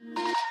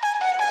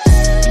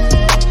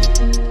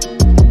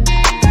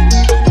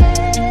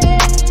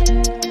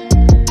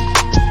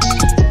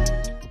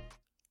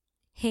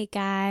Hey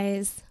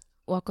guys,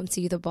 welcome to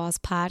You the Boss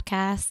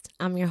podcast.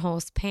 I'm your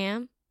host,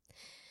 Pam.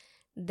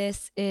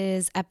 This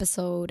is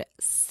episode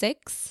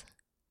 6.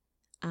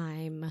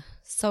 I'm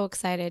so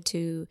excited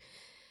to,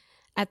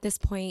 at this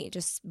point,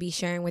 just be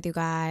sharing with you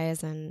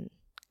guys and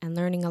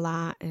learning a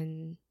lot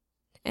and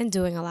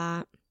doing a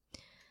lot.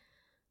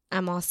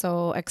 I'm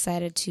also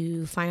excited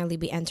to finally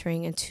be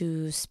entering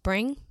into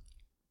spring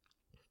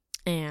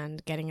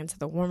and getting into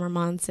the warmer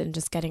months and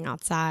just getting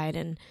outside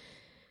and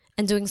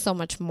doing so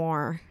much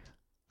more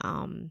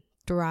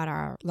throughout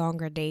our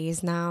longer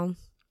days now.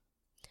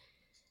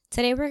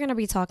 Today we're going to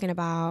be talking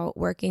about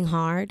working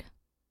hard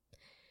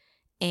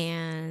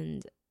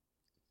and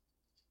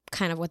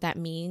kind of what that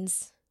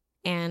means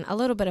and a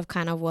little bit of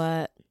kind of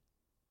what,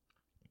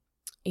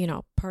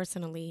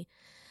 personally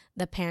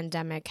the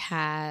pandemic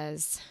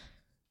has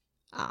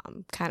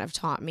kind of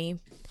taught me.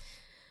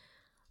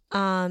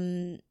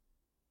 I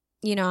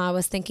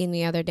was thinking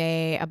the other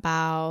day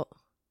about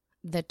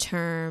the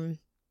term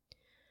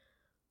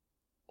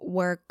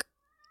work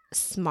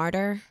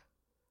smarter,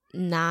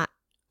 not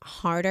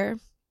harder.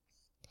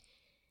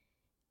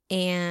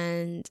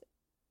 And,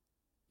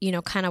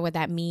 kind of what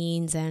that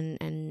means.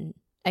 And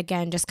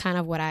again, just kind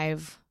of what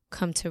I've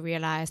come to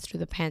realize through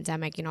the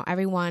pandemic.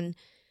 Everyone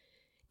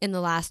in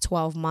the last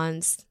 12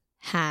 months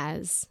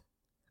has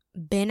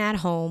been at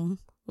home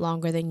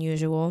longer than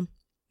usual.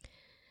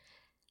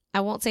 I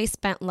won't say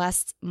spent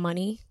less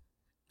money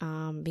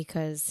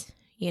because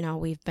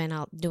we've been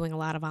out doing a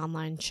lot of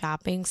online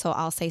shopping, so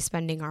I'll say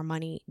spending our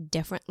money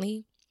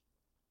differently.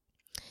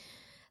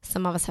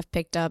 Some of us have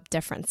picked up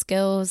different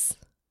skills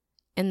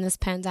in this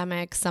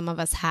pandemic. Some of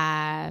us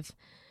have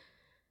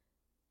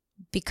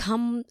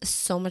become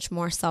so much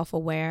more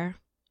self-aware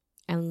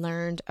and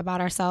learned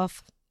about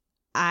ourselves.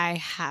 I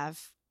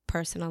have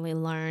personally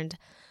learned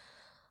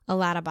a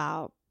lot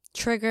about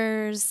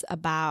triggers,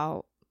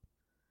 about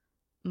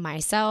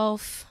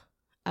myself,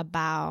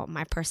 about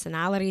my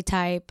personality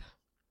type.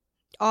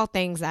 All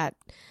things that,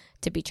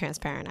 to be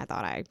transparent, I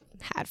thought I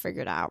had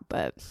figured out,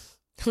 but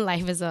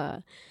life is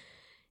a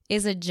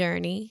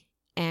journey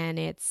and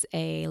it's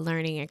a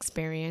learning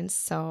experience.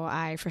 So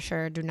I for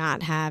sure do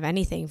not have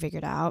anything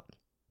figured out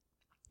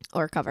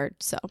or covered.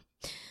 So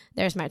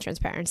there's my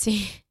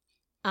transparency.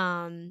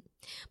 But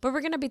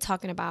we're going to be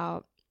talking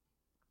about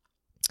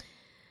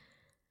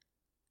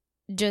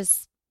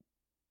just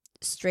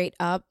straight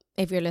up,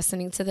 if you're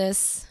listening to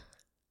this,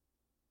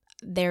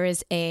 there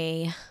is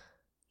a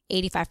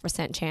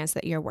 85% chance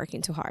that you're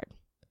working too hard.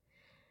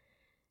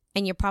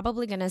 And you're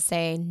probably going to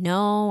say,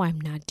 no,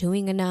 I'm not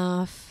doing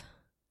enough.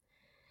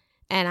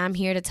 And I'm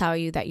here to tell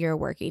you that you're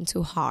working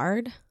too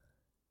hard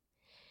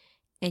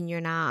and you're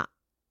not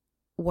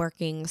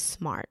working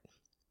smart.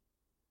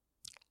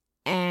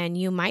 And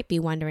you might be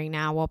wondering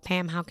now, well,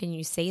 Pam, how can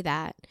you say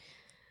that?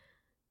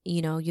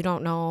 You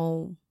don't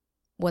know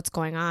what's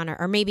going on,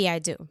 or maybe I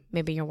do.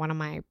 Maybe you're one of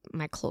my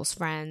close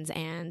friends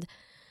and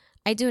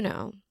I do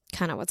know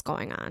kind of what's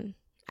going on.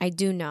 I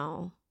do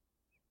know,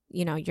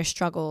 your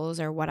struggles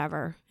or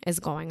whatever is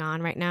going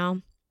on right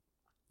now.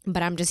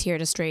 But I'm just here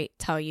to straight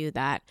tell you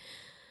that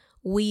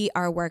we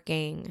are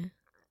working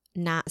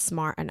not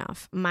smart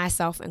enough,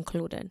 myself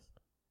included.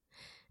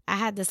 I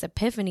had this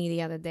epiphany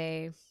the other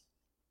day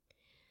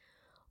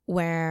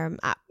where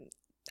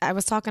I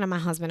was talking to my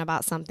husband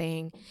about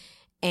something,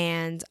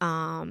 and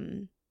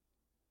we're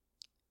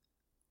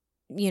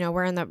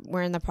in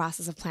the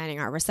process of planning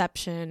our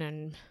reception,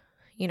 and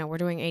we're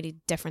doing 80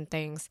 different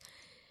things.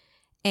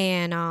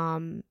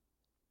 And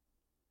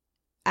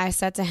I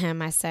said to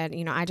him, I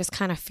just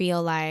kind of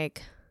feel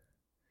like,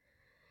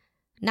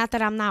 not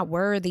that I'm not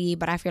worthy,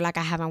 but I feel like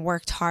I haven't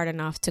worked hard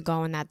enough to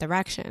go in that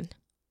direction.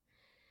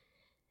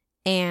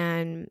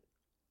 And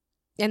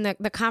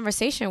the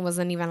conversation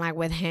wasn't even like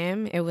with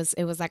him. It was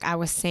like I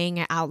was saying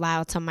it out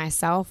loud to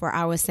myself, or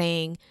I was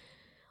saying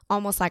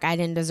almost like I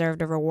didn't deserve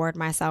to reward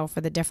myself for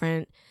the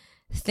different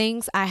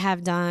things I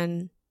have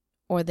done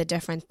or the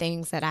different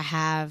things that I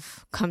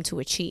have come to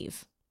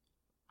achieve.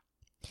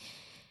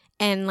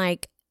 And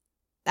like,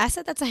 I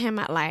said that to him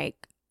at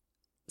like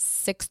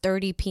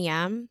 6:30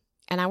 p.m.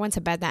 and I went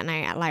to bed that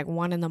night at like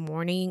 1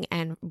 a.m.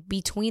 And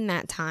between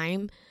that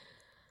time,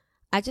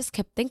 I just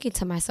kept thinking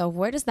to myself,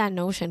 where does that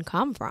notion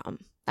come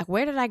from? Like,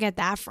 where did I get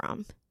that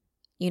from?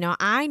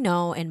 I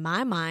know in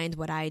my mind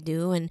what I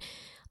do. And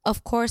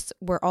of course,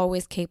 we're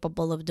always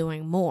capable of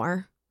doing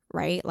more,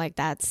 right? Like,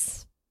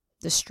 that's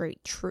the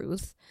straight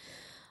truth.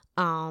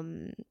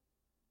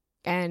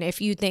 And if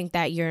you think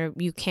that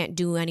you can't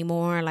do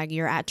anymore, like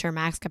you're at your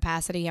max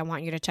capacity, I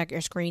want you to check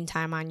your screen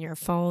time on your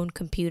phone,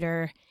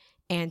 computer,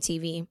 and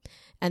TV,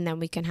 and then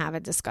we can have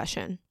a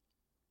discussion.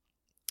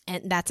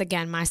 And that's,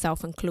 again,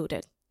 myself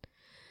included.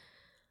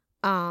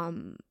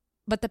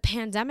 But the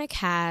pandemic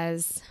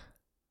has,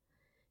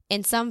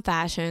 in some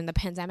fashion,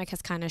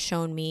 kind of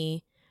shown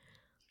me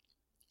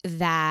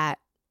that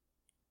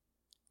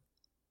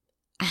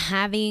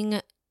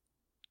having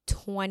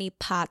 20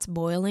 pots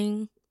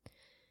boiling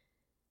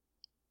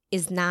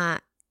is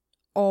not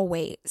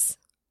always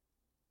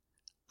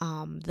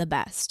the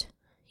best.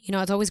 You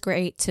know, it's always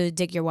great to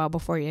dig your well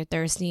before you're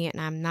thirsty, and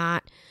I'm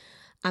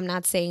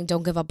not saying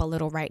don't give up a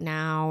little right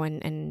now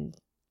and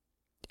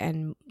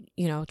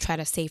you know, try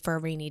to save for a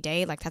rainy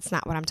day. Like, that's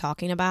not what I'm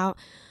talking about.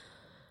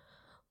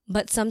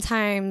 But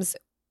sometimes,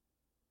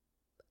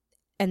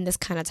 and this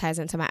kind of ties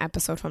into my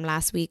episode from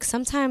last week,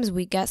 sometimes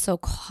we get so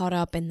caught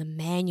up in the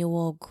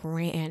manual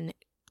grand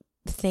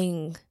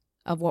thing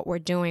of what we're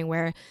doing,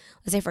 where,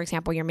 let's say, for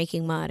example, you're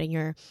making mud and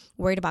you're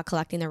worried about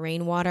collecting the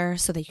rainwater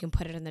so that you can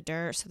put it in the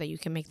dirt so that you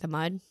can make the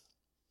mud.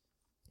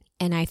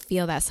 And I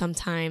feel that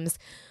sometimes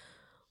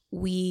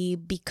we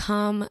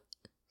become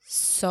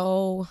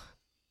so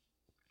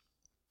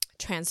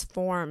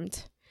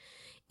transformed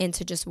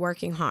into just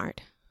working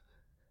hard.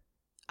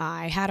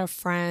 I had a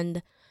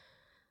friend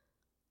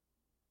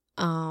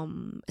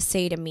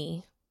say to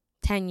me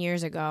 10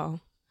 years ago,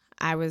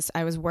 I was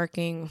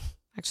working,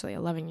 actually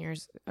 11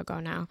 years ago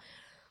now,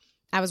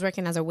 I was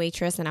working as a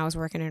waitress and I was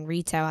working in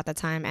retail at the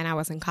time, and I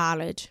was in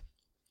college,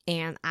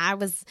 and I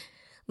was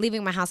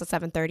leaving my house at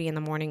 7:30 in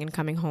the morning and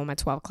coming home at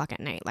 12 o'clock at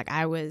night. Like,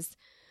 I was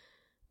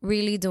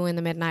really doing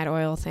the midnight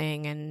oil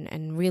thing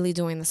and really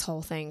doing this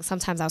whole thing.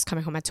 Sometimes I was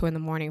coming home at 2 in the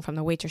morning from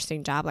the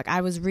waitressing job. Like,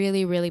 I was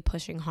really, really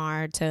pushing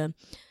hard to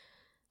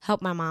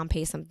help my mom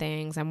pay some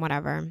things and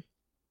whatever.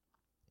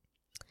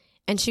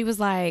 And she was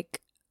like,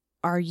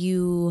 are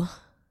you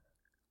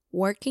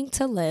working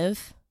to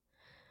live,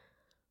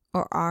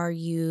 or are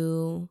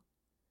you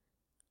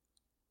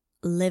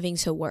living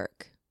to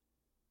work?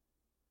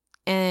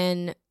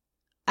 And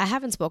I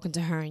haven't spoken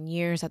to her in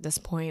years at this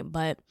point,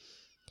 but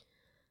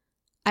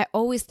I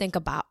always think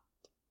about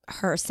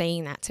her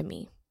saying that to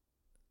me.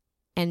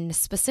 And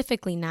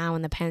specifically now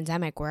in the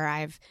pandemic, where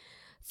I've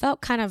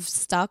felt kind of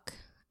stuck,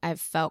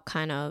 I've felt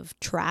kind of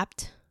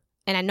trapped.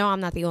 And I know I'm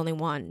not the only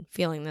one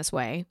feeling this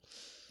way,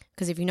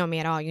 because if you know me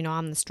at all, you know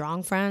I'm the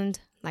strong friend,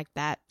 like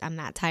that. I'm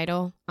that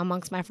title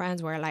amongst my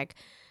friends, where like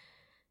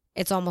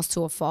it's almost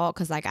to a fault,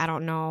 because like I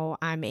don't know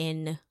I'm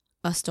in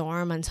a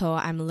storm until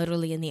I'm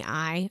literally in the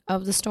eye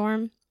of the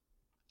storm.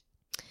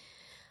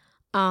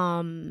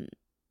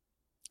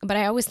 But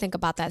I always think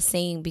about that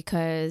saying,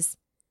 because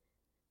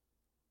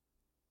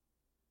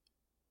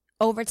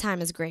overtime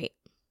is great.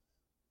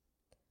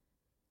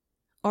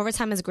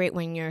 Overtime is great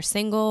when you're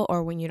single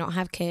or when you don't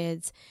have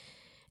kids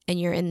and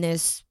you're in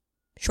this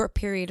short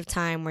period of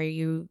time where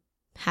you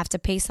have to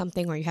pay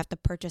something or you have to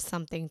purchase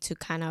something to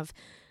kind of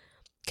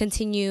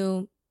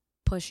continue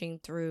pushing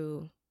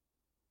through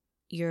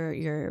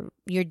your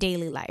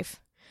daily life.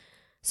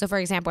 So for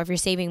example, if you're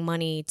saving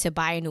money to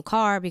buy a new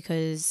car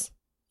because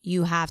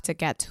you have to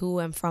get to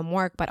and from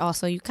work, but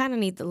also you kind of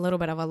need a little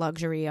bit of a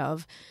luxury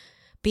of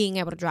being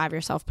able to drive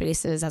yourself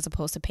places as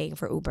opposed to paying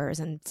for Ubers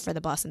and for the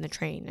bus and the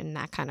train and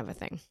that kind of a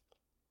thing.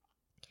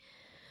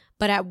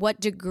 But at what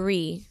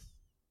degree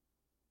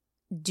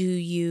do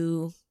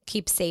you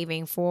keep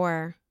saving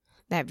for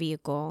that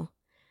vehicle,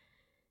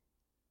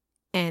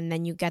 and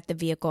then you get the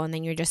vehicle and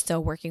then you're just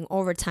still working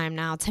overtime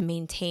now to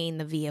maintain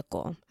the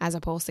vehicle, as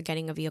opposed to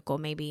getting a vehicle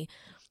maybe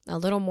a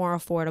little more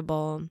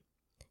affordable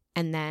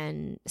and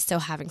then still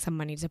having some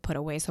money to put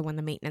away so when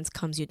the maintenance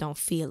comes you don't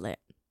feel it?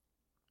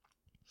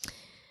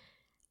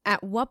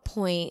 At what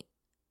point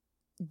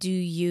do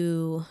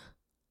you,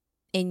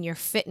 in your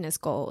fitness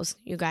goals,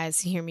 you guys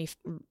hear me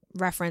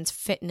reference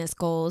fitness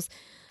goals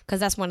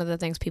because that's one of the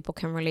things people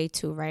can relate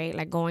to, right?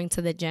 Like going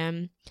to the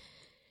gym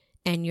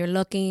and you're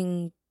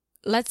looking,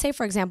 let's say,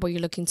 for example,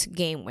 you're looking to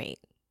gain weight,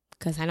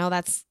 because I know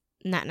that's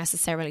not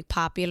necessarily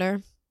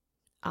popular,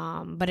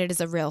 but it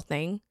is a real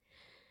thing.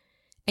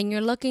 And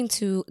you're looking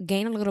to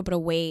gain a little bit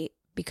of weight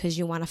because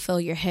you want to fill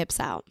your hips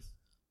out.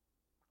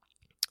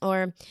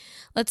 Or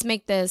let's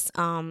make this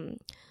a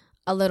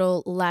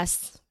little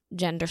less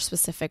gender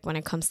specific when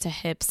it comes to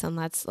hips, and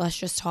let's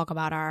just talk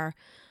about our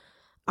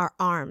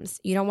arms.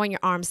 You don't want your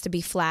arms to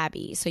be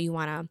flabby, so you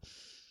want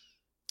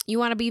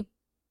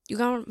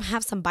to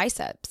have some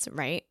biceps,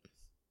 right?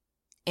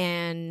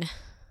 And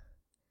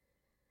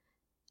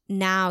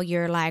now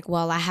you're like,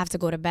 well, I have to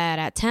go to bed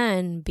at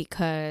 10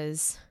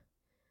 because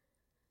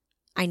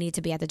I need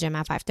to be at the gym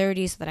at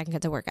 5:30 so that I can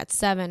get to work at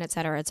 7, et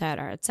cetera, et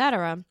cetera, et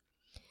cetera.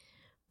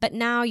 But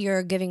now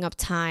you're giving up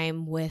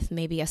time with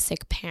maybe a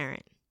sick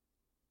parent.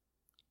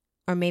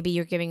 Or maybe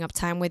you're giving up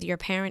time with your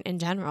parent in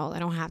general. They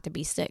don't have to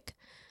be sick.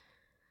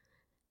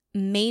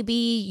 Maybe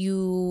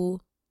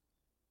you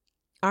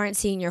aren't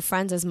seeing your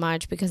friends as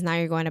much because now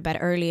you're going to bed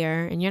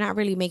earlier and you're not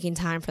really making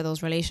time for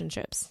those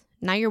relationships.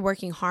 Now you're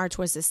working hard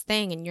towards this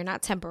thing and you're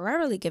not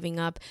temporarily giving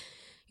up.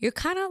 You're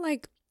kind of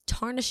like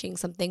tarnishing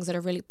some things that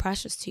are really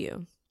precious to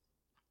you.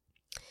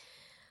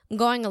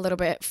 Going a little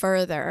bit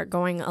further,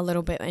 going a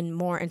little bit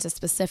more into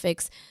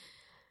specifics,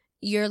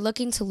 you're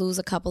looking to lose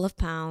a couple of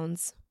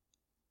pounds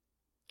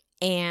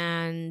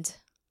and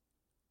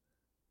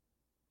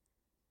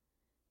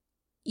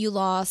you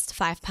lost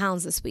 5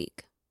 pounds this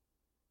week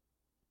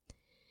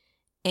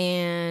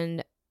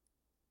and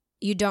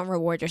you don't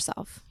reward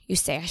yourself. You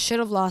say, I should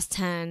have lost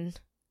 10.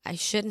 I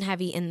shouldn't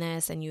have eaten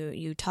this, and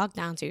you talk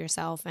down to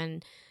yourself,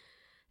 and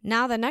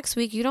now the next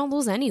week you don't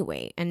lose any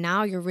weight, and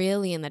now you're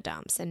really in the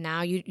dumps, and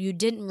now you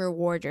didn't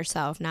reward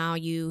yourself. Now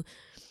you're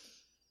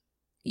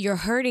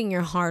hurting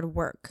your hard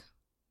work.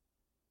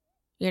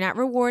 You're not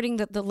rewarding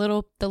the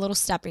little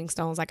stepping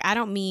stones. Like, I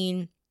don't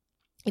mean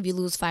if you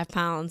lose 5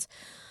 pounds,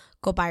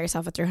 go buy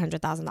yourself a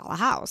 $300,000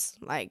 house.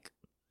 Like,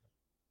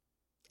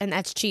 and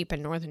that's cheap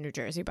in northern New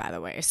Jersey, by the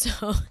way.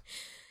 So,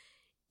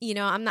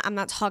 I'm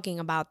not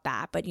talking about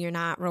that, but you're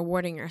not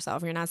rewarding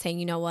yourself. You're not saying,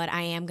 you know what,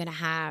 I am going to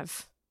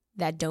have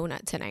that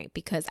donut tonight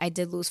because I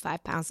did lose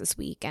 5 pounds this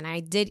week, and I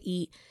did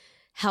eat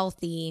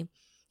healthy,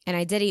 and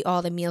I did eat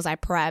all the meals I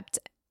prepped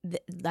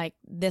like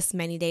this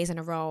many days in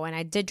a row, and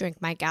I did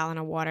drink my gallon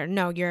of water.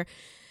 No,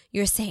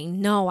 you're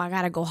saying, no, I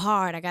got to go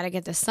hard. I got to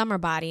get this summer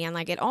body. And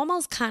like, it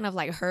almost kind of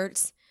like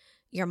hurts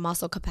your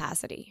muscle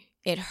capacity.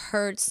 It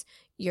hurts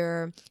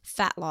your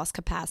fat loss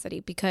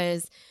capacity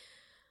because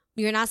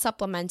you're not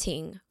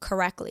supplementing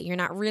correctly. You're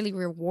not really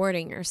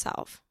rewarding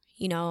yourself.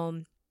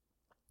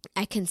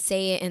 I can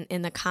say it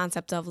in the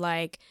concept of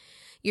like,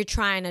 you're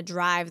trying to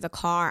drive the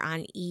car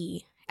on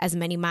E as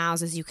many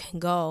miles as you can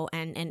go,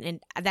 and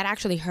that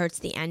actually hurts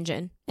the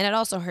engine, and it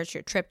also hurts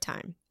your trip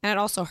time, and it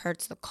also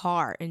hurts the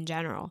car in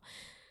general,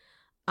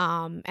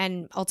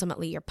 and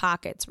ultimately your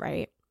pockets,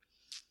 right?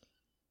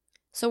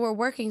 So we're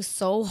working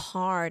so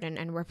hard,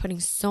 and we're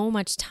putting so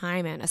much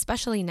time in,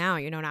 especially now.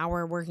 Now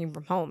we're working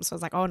from home, so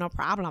it's like, oh, no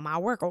problem,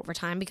 I'll work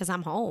overtime because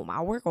I'm home.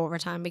 I'll work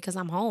overtime because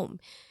I'm home.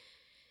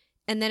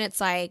 And then it's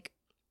like,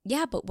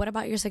 yeah, but what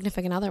about your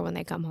significant other when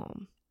they come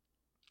home?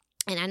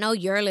 And I know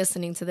you're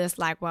listening to this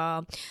like,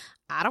 well,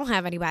 I don't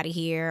have anybody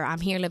here. I'm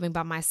here living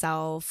by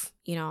myself.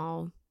 I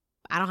don't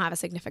have a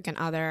significant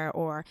other,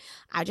 or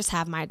I just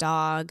have my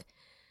dog.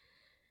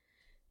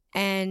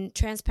 And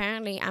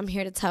transparently, I'm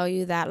here to tell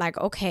you that, like,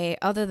 okay,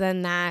 other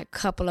than that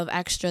couple of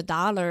extra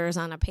dollars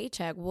on a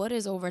paycheck, what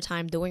is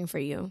overtime doing for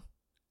you?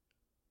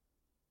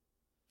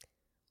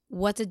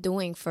 What's it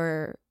doing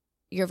for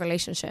your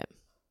relationship?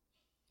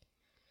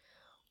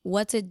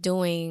 What's it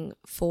doing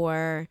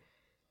for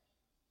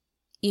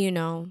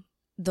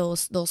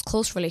those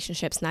close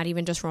relationships, not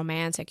even just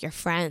romantic, your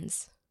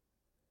friends?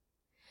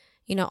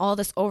 All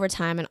this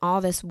overtime and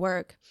all this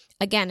work.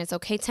 Again, it's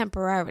okay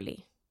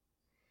temporarily.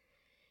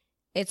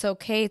 It's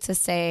okay to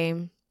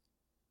say,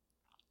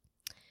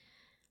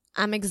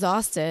 I'm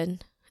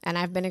exhausted, and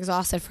I've been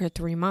exhausted for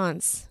 3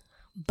 months,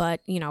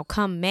 but,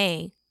 come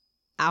May,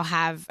 I'll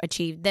have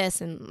achieved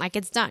this, and like,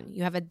 it's done.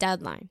 You have a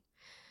deadline.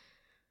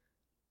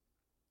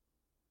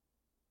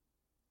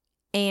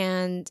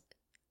 And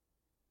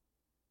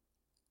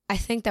I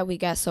think that we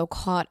get so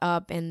caught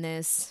up in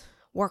this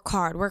work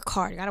hard,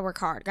 gotta work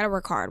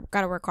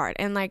hard.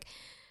 And like,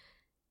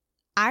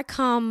 I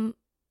come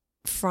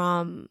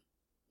from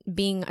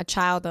being a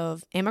child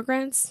of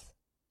immigrants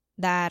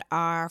that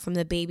are from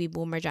the baby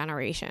boomer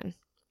generation.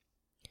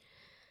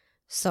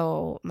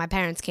 So my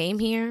parents came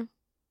here,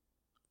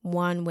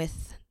 one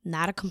with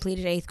not a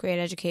completed 8th grade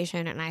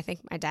education, and I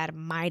think my dad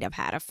might have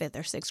had a 5th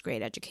or 6th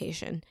grade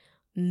education,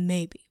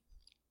 maybe.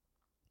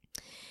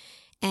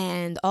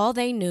 And all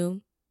they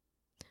knew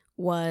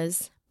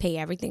was pay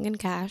everything in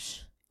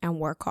cash and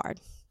work hard.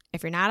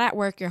 If you're not at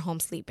work, you're home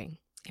sleeping.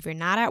 If you're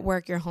not at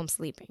work, you're home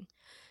sleeping.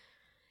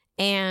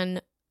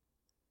 And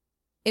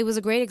it was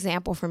a great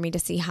example for me to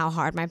see how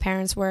hard my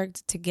parents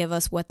worked to give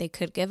us what they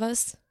could give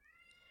us.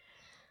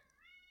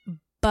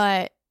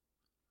 But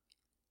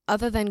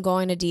other than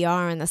going to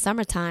DR in the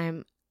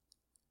summertime,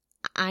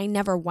 I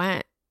never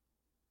went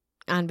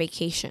on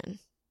vacation.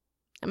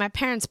 And my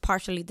parents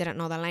partially didn't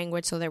know the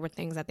language, so there were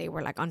things that they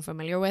were like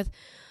unfamiliar with.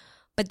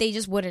 But they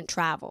just wouldn't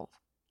travel.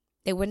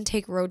 They wouldn't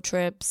take road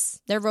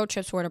trips. Their road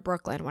trips were to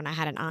Brooklyn when I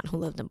had an aunt who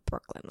lived in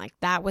Brooklyn. Like,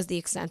 that was the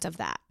extent of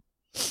that.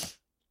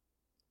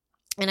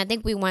 And I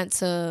think we went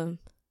to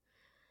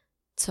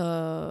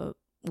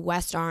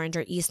West Orange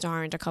or East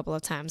Orange a couple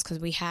of times because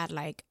we had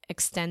like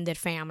extended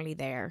family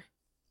there.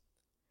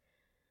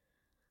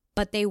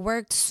 But they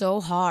worked so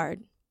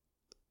hard.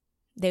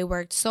 They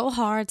worked so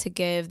hard to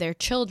give their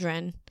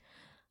children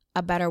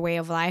a better way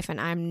of life. And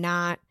I'm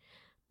not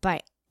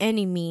by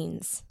any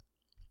means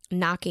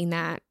knocking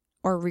that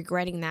or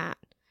regretting that,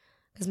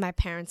 because my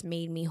parents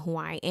made me who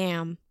I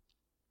am.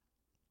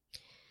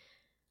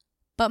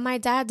 But my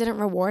dad didn't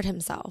reward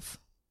himself.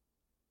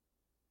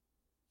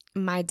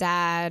 My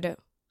dad,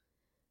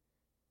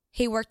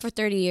 he worked for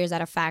 30 years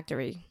at a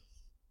factory,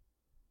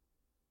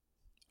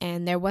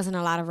 and there wasn't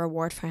a lot of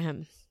reward for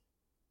him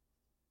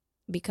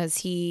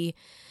because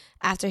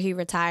after he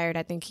retired,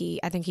 I think he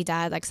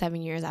died like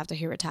 7 years after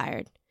he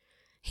retired.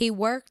 He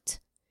worked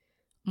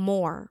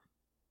more.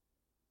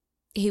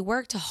 He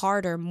worked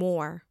harder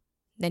more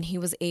than he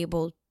was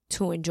able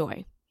to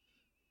enjoy.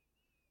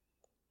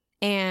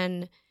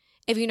 And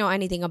if you know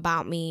anything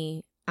about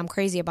me, I'm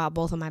crazy about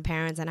both of my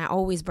parents, and I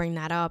always bring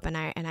that up, and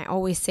I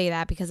always say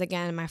that because,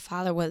 again, my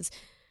father was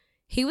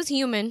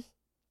human,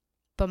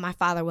 but my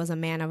father was a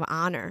man of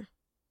honor.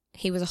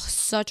 He was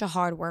such a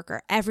hard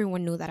worker.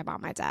 Everyone knew that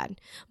about my dad.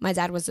 My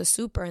dad was a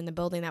super in the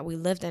building that we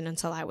lived in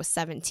until I was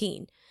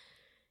 17.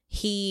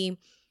 He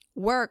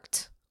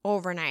worked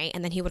overnight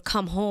and then he would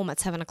come home at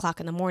 7 o'clock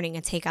in the morning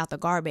and take out the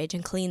garbage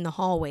and clean the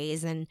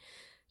hallways. And,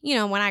 you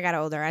know, when I got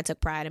older, I took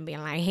pride in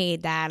being like, hey,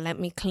 Dad, let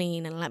me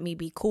clean and let me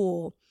be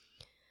cool.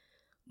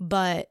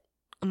 But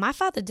my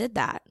father did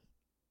that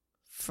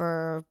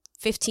for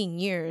 15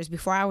 years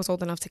before I was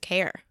old enough to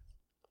care.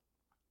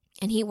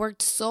 And he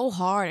worked so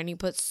hard and he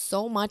put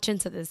so much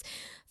into this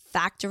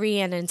factory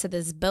and into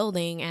this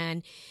building.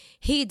 And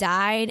he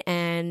died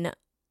and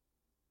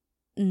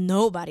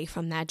nobody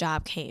from that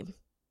job came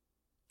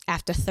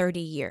after 30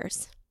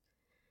 years.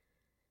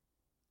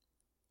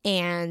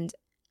 And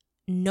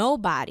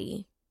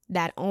nobody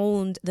that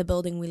owned the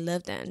building we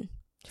lived in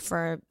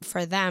for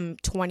them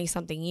 20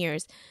 something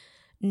years,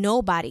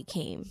 nobody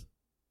came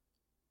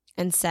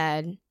and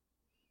said,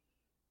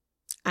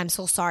 I'm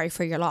so sorry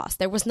for your loss.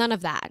 There was none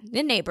of that.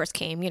 The neighbors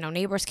came, you know,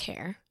 neighbors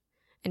care.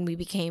 And we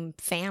became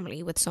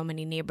family with so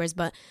many neighbors.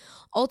 But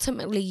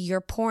ultimately,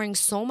 you're pouring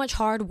so much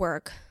hard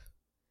work,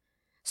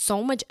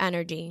 so much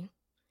energy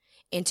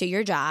into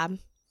your job,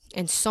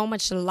 and so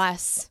much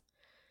less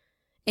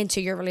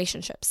into your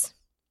relationships.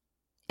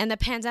 And the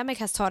pandemic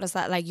has taught us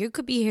that, like, you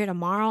could be here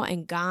tomorrow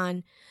and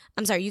gone.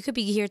 You could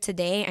be here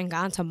today and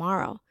gone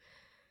tomorrow.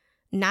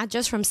 Not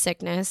just from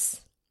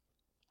sickness,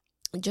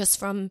 just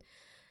from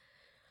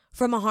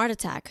a heart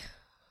attack,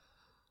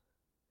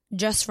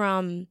 just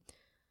from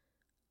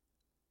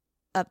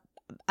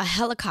a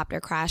helicopter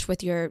crash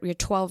with your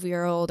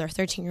 12-year-old or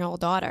 13-year-old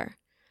daughter.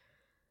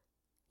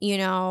 You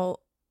know,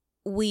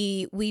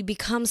 we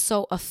become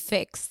so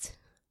affixed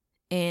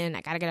in,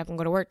 I gotta get up and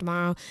go to work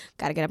tomorrow,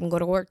 gotta get up and go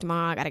to work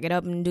tomorrow, gotta get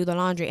up and do the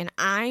laundry. And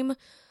I'm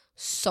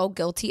so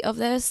guilty of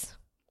this.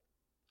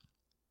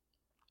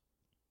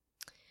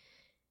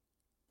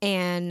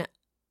 And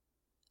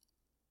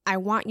I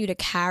want you to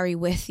carry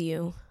with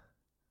you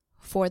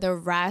for the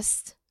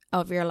rest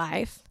of your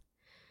life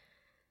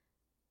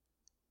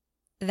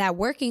that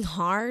working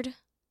hard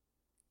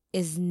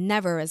is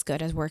never as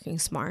good as working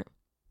smart.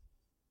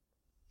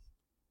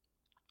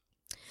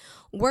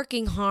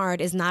 Working hard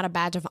is not a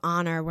badge of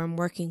honor when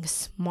working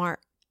smart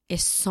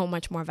is so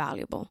much more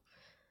valuable.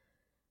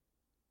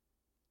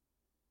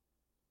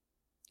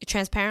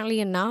 Transparently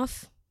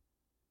enough,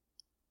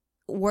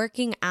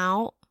 working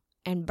out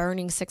and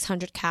burning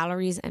 600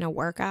 calories in a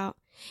workout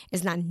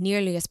is not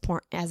nearly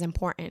as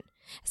important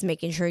as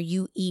making sure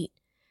you eat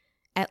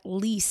at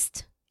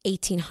least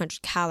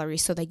 1,800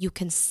 calories so that you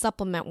can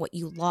supplement what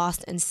you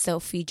lost and still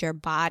feed your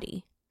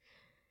body.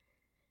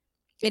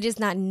 It is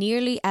not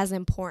nearly as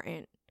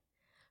important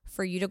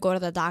for you to go to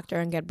the doctor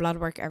and get blood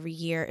work every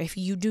year if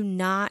you do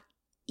not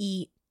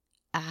eat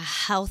a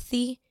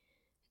healthy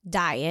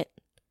diet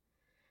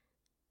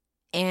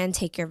and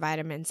take your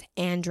vitamins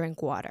and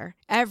drink water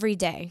every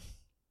day.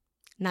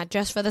 Not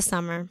just for the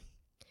summer,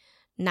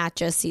 not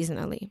just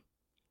seasonally.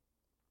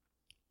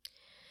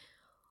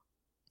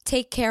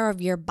 Take care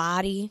of your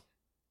body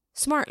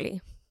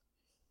smartly.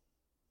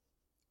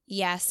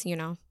 Yes, you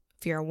know,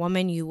 if you're a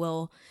woman, you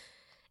will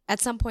at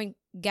some point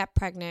get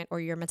pregnant or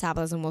your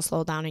metabolism will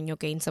slow down and you'll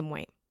gain some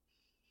weight.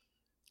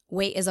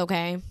 Weight is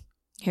okay.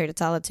 Here to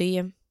tell it to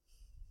you.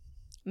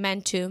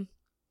 Men too.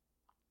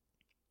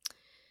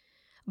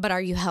 But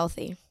are you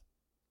healthy?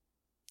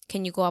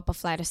 Can you go up a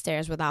flight of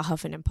stairs without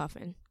huffing and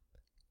puffing?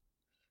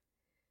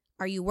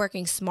 Are you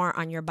working smart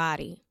on your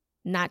body?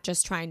 Not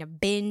just trying to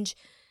binge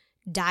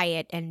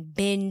diet and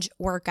binge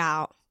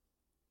workout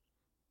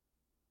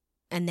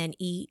and then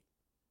eat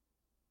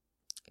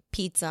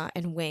pizza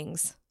and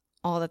wings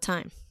all the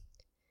time.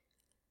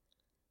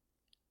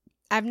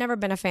 I've never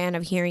been a fan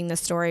of hearing the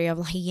story of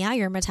like, yeah,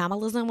 your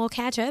metabolism will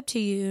catch up to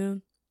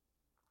you.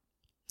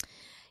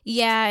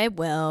 Yeah, it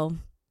will.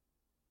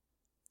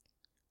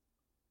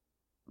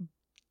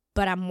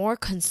 But I'm more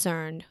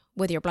concerned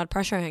with your blood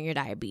pressure and your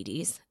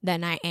diabetes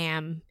than I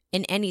am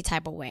in any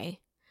type of way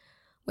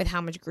with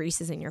how much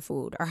grease is in your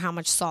food or how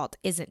much salt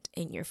isn't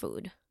in your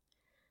food.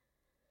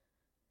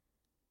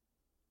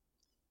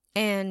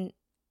 And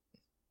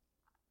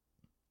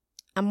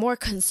I'm more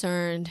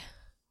concerned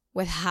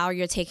with how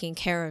you're taking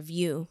care of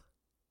you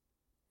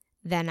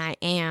than I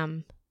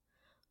am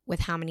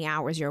with how many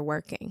hours you're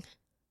working.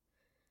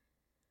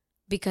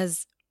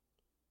 Because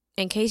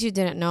in case you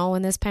didn't know,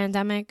 in this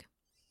pandemic,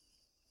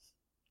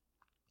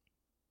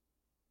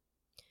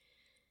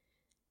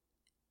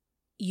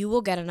 you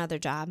will get another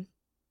job.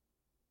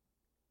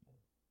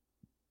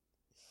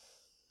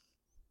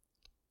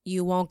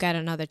 You won't get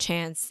another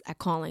chance at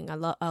calling a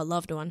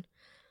loved one.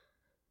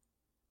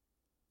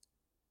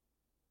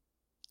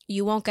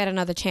 You won't get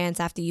another chance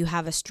after you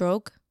have a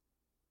stroke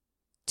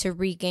to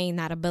regain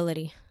that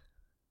ability.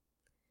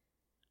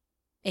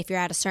 If you're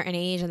at a certain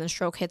age and the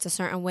stroke hits a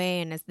certain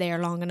way and it's there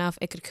long enough,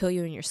 it could kill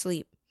you in your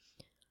sleep.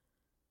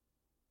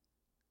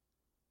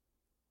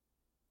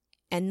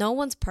 And no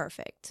one's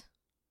perfect.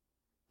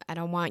 I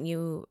don't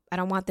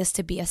want this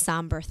to be a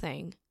somber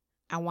thing.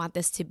 I want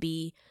this to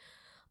be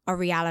a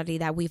reality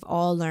that we've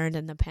all learned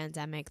in the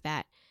pandemic,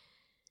 that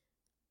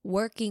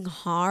working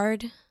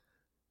hard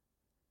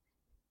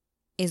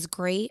is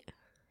great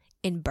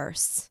in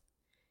bursts.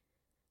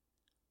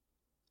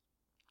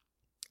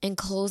 In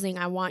closing,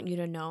 I want you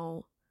to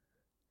know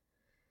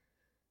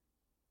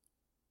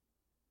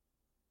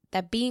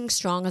that being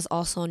strong is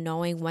also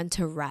knowing when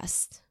to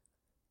rest.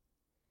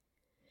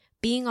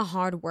 Being a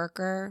hard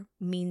worker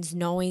means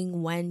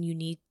knowing when you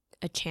need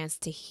a chance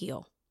to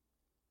heal.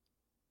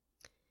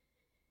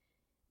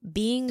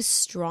 Being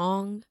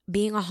strong,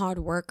 being a hard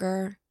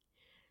worker,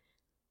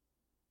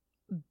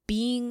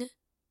 being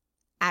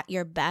at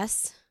your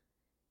best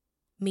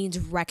means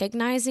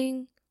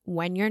recognizing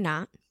when you're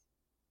not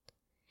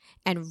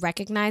and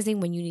recognizing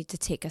when you need to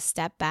take a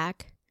step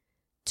back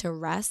to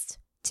rest,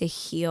 to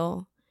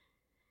heal,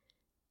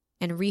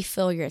 and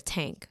refill your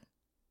tank.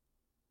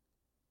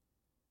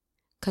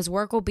 Because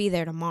work will be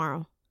there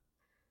tomorrow.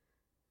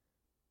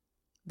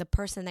 The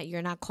person that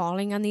you're not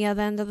calling on the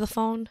other end of the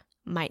phone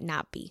might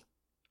not be.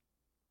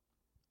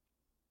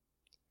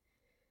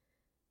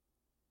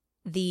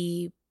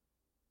 The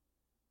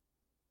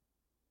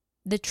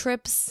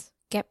trips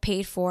get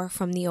paid for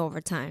from the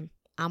overtime.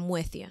 I'm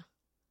with you.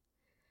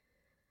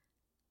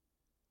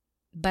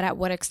 But at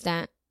what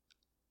extent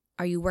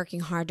are you working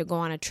hard to go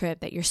on a trip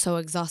that you're so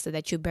exhausted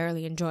that you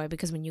barely enjoy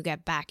because when you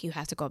get back, you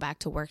have to go back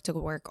to work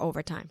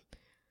overtime?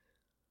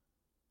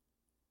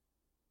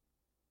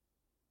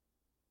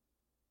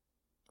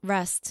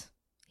 Rest,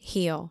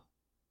 heal,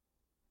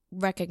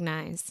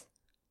 recognize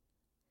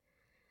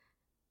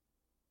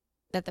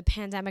that the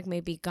pandemic may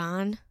be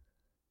gone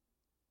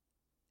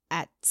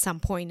at some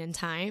point in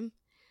time,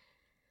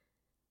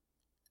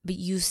 but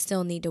you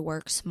still need to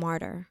work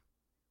smarter,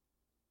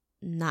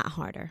 not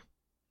harder.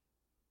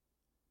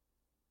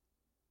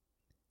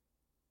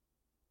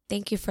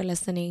 Thank you for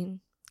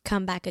listening.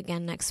 Come back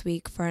again next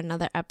week for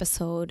another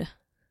episode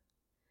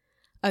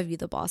of You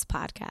the Boss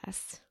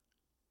podcast.